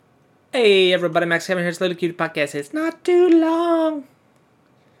Hey everybody, Max Kevin here. It's Little Cutie Podcast. It's not too long.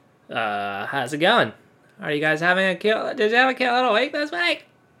 How's it going? Are you guys having a cute? Did you have a cute little week this week?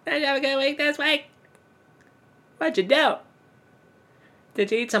 Did you have a good week this week? What'd you do?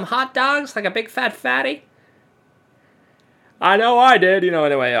 Did you eat some hot dogs like a big fat fatty? I know I did.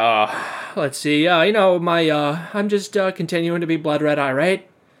 Anyway, let's see. I'm just continuing to be blood red irate.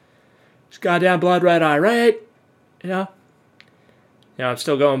 Just goddamn blood red irate. I'm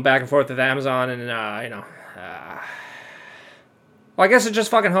still going back and forth with Amazon, and well, I guess it's just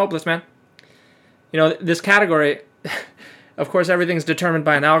fucking hopeless, man. This category, of course, everything's determined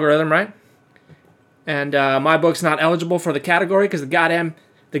by an algorithm, right? And my book's not eligible for the category because the goddamn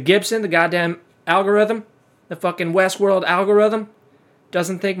algorithm, the fucking Westworld algorithm,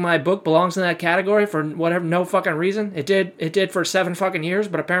 doesn't think my book belongs in that category for whatever, no fucking reason. It did for 7 fucking years,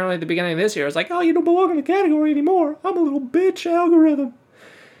 but apparently at the beginning of this year, it's like, oh, you don't belong in the category anymore. I'm a little bitch algorithm.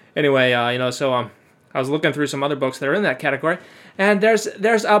 Anyway, so I was looking through some other books that are in that category, and there's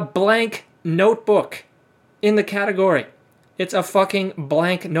a blank notebook in the category. It's a fucking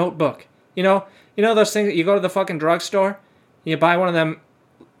blank notebook. You know those things that you go to the fucking drugstore, you buy one of them,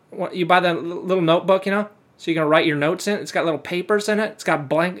 you buy the little notebook, so you can write your notes in it. It's got little papers in it. It's got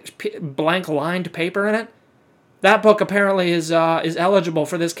blank lined paper in it. That book apparently is eligible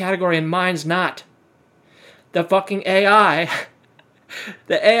for this category, and mine's not. The fucking AI,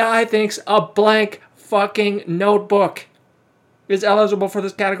 the AI thinks a blank fucking notebook is eligible for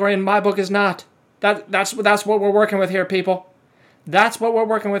this category, and my book is not. That's what we're working with here, people. That's what we're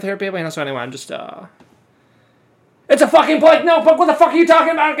working with here, people. So anyway, I'm just it's a fucking blank notebook. What the fuck are you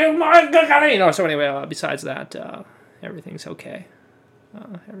talking about? So anyway, besides that, everything's okay.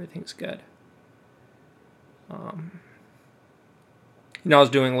 Everything's good. I was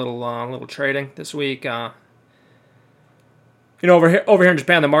doing a little trading this week. Over here in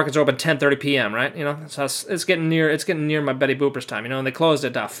Japan, the markets are open 10:30 p.m. Right? So it's getting near my Betty Boopers time. And they closed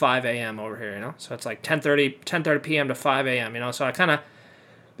at 5 a.m. over here. So it's like 10:30 p.m. to 5 a.m. So I kind of.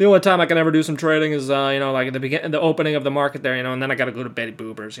 The only time I can ever do some trading is, like at the opening of the market there, and then I got to go to Betty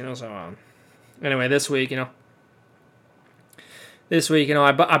Boopers, so, anyway, this week, I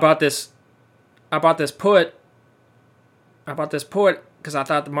bought this put because I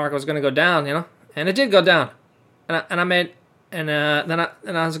thought the market was going to go down, and it did go down, and then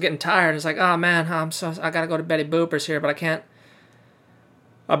I was getting tired. It's like, oh man, I got to go to Betty Boopers here, but I can't.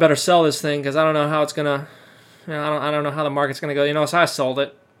 I better sell this thing because I don't know how it's gonna, I don't know how the market's gonna go, so I sold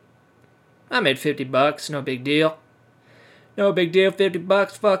it. I made $50, no big deal. No big deal,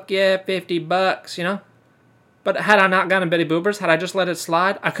 $50, fuck yeah, $50, But had I not gone to Betty Boopers, had I just let it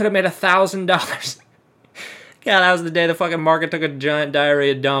slide, I could have made $1,000. Yeah, that was the day the fucking market took a giant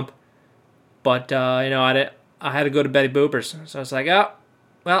diarrhea dump. But, I had to go to Betty Boopers. So it's like, oh,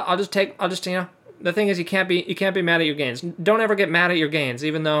 well, I'll just, the thing is you can't be mad at your gains. Don't ever get mad at your gains,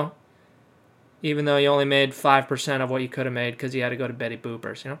 even though you only made 5% of what you could have made because you had to go to Betty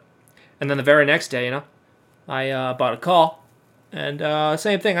Boopers, And then the very next day, I bought a call, and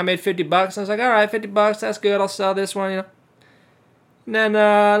same thing. I made $50. I was like, all right, $50, that's good. I'll sell this one, And then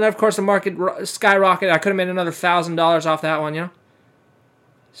of course, the market skyrocketed. I could have made another $1,000 off that one,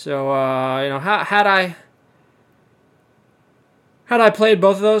 So, had I played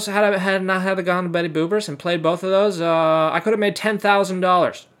both of those, had I not gone to Betty Boopers and played both of those, I could have made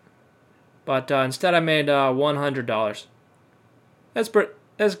 $10,000. But instead, I made $100. That's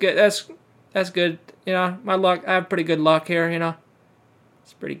good. That's good. My luck. I have pretty good luck here.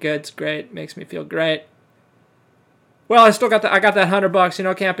 It's pretty good. It's great. Makes me feel great. Well, I still got I got that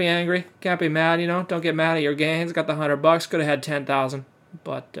 $100. Can't be angry. Can't be mad. Don't get mad at your gains. Got the $100. Could have had 10,000,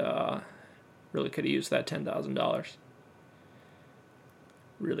 but really could have used that $10,000.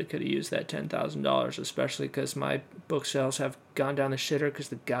 Really could have used that $10,000, especially because my book sales have gone down the shitter because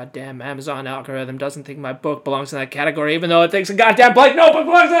the goddamn Amazon algorithm doesn't think my book belongs in that category, even though it thinks a goddamn blank notebook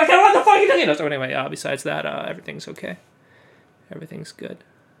belongs in that category. What the fuck are you doing? So anyway, besides that, everything's okay. Everything's good.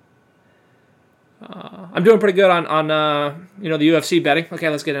 I'm doing pretty good on the UFC betting. Okay,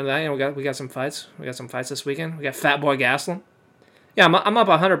 let's get into that. We got some fights. We got some fights this weekend. We got Fat Boy Gastelum. Yeah, I'm up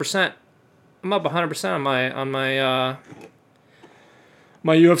 100%. I'm up 100% on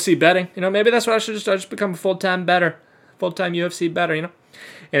my UFC betting. Maybe that's what I should just become a full-time full-time UFC bettor,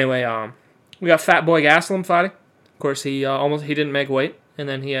 Anyway, we got Fat Boy Gastelum fighting. Of course, he didn't make weight, and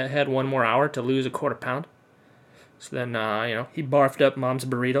then he had 1 more hour to lose a quarter pound. So then, he barfed up mom's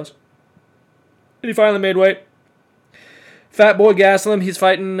burritos. And he finally made weight. Fat Boy Gastelum, he's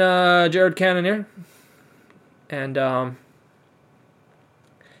fighting Jared Cannonier. And,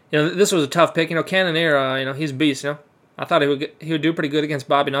 this was a tough pick. Cannonier, he's a beast, I thought he would do pretty good against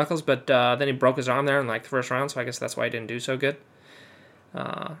Bobby Knuckles, but then he broke his arm there in like the first round, so I guess that's why he didn't do so good.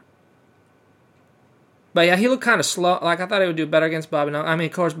 But yeah, he looked kind of slow. Like I thought he would do better against Bobby Knuckles. I mean,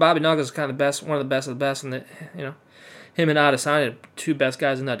 of course, Bobby Knuckles is kind of the best, one of the best, and him and Adesanya, two best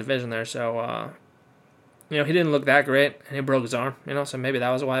guys in that division there. So he didn't look that great, and he broke his arm. So maybe that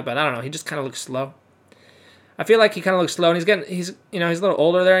was why. But I don't know. He just kind of looked slow. I feel like he kind of looks slow, and he's a little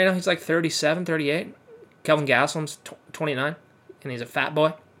older there. He's like 37, 38. Kelvin Gastelum's 29, and he's a fat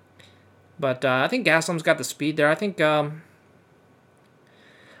boy. But I think Gastelum's got the speed there. I think, either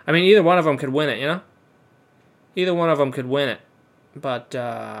one of them could win it, Either one of them could win it. But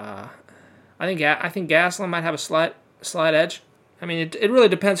I think Gastelum might have a slight edge. I mean, it really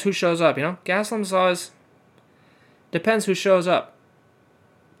depends who shows up, Gastelum's always depends who shows up.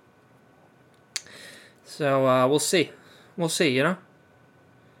 So we'll see.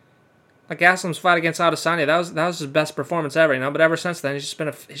 Like Gastelum's fight against Adesanya, that was his best performance ever, But ever since then, he's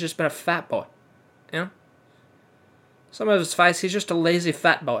just been a fat boy, Some of his fights, he's just a lazy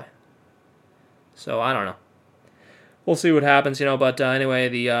fat boy. So I don't know. We'll see what happens, But anyway,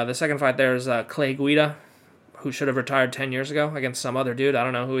 the second fight there is Clay Guida, who should have retired 10 years ago against some other dude. I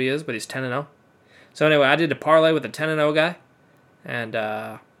don't know who he is, but he's 10-0. So anyway, I did a parlay with the 10-0 guy, and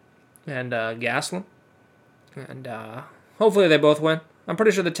Gastelum, and hopefully they both win. I'm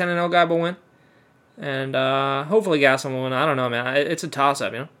pretty sure the 10-0 guy will win, and hopefully Gastelum will win. I don't know, man. It's a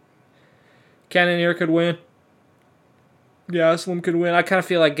toss-up, Cannonier could win. Gastelum could win. I kind of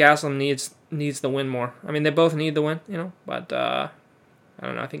feel like Gastelum needs the win more. I mean, they both need the win, But I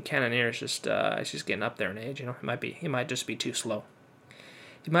don't know. I think Cannonier is just getting up there in age. He might just be too slow.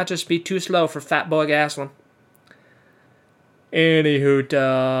 He might just be too slow for Fat Boy Gastelum. Anywho,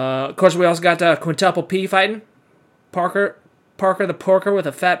 of course, we also got Quintuple P fighting. Parker the Porker with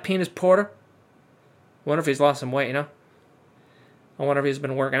a fat penis porter. Wonder if he's lost some weight, I wonder if he's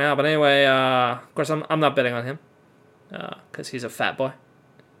been working out. But anyway, of course, I'm not betting on him. Because he's a fat boy.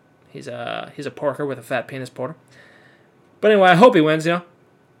 He's a porker with a fat penis porter. But anyway, I hope he wins,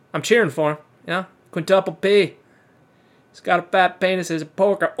 I'm cheering for him, Quintuple P. He's got a fat penis, he's a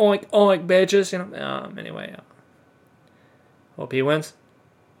porker, oink, oink, bitches, Anyway, hope he wins.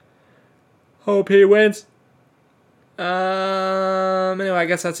 Anyway, I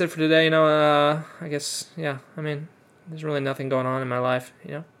guess that's it for today, I guess, yeah, there's really nothing going on in my life,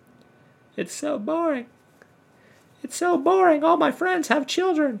 It's so boring. All my friends have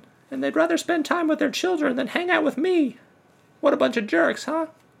children, and they'd rather spend time with their children than hang out with me. What a bunch of jerks, huh?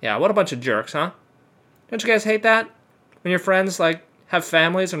 Yeah, what a bunch of jerks, huh? Don't you guys hate that? When your friends, have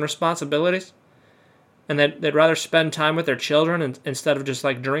families and responsibilities, and they'd rather spend time with their children instead of just,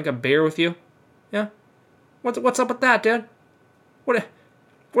 drink a beer with you? Yeah? What's up with that, dude? What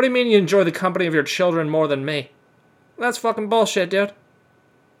do you mean you enjoy the company of your children more than me? That's fucking bullshit, dude.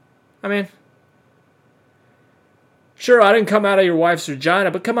 Sure, I didn't come out of your wife's vagina,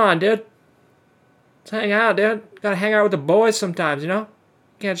 but come on, dude. Let's hang out, dude. Gotta hang out with the boys sometimes, You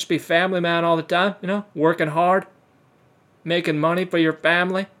can't just be family man all the time, Working hard, making money for your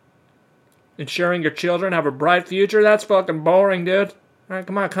family, ensuring your children have a bright future. That's fucking boring, dude. All right,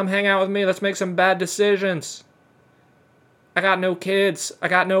 come on, come hang out with me. Let's make some bad decisions. I got no kids. I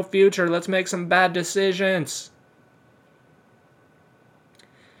got no future. Let's make some bad decisions.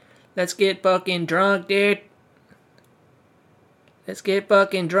 Let's get fucking drunk, dude. Let's get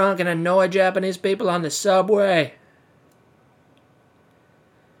fucking drunk and annoy Japanese people on the subway.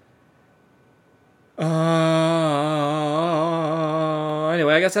 Anyway,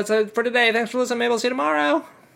 I guess that's it for today. Thanks for listening. Maybe I'll see you tomorrow.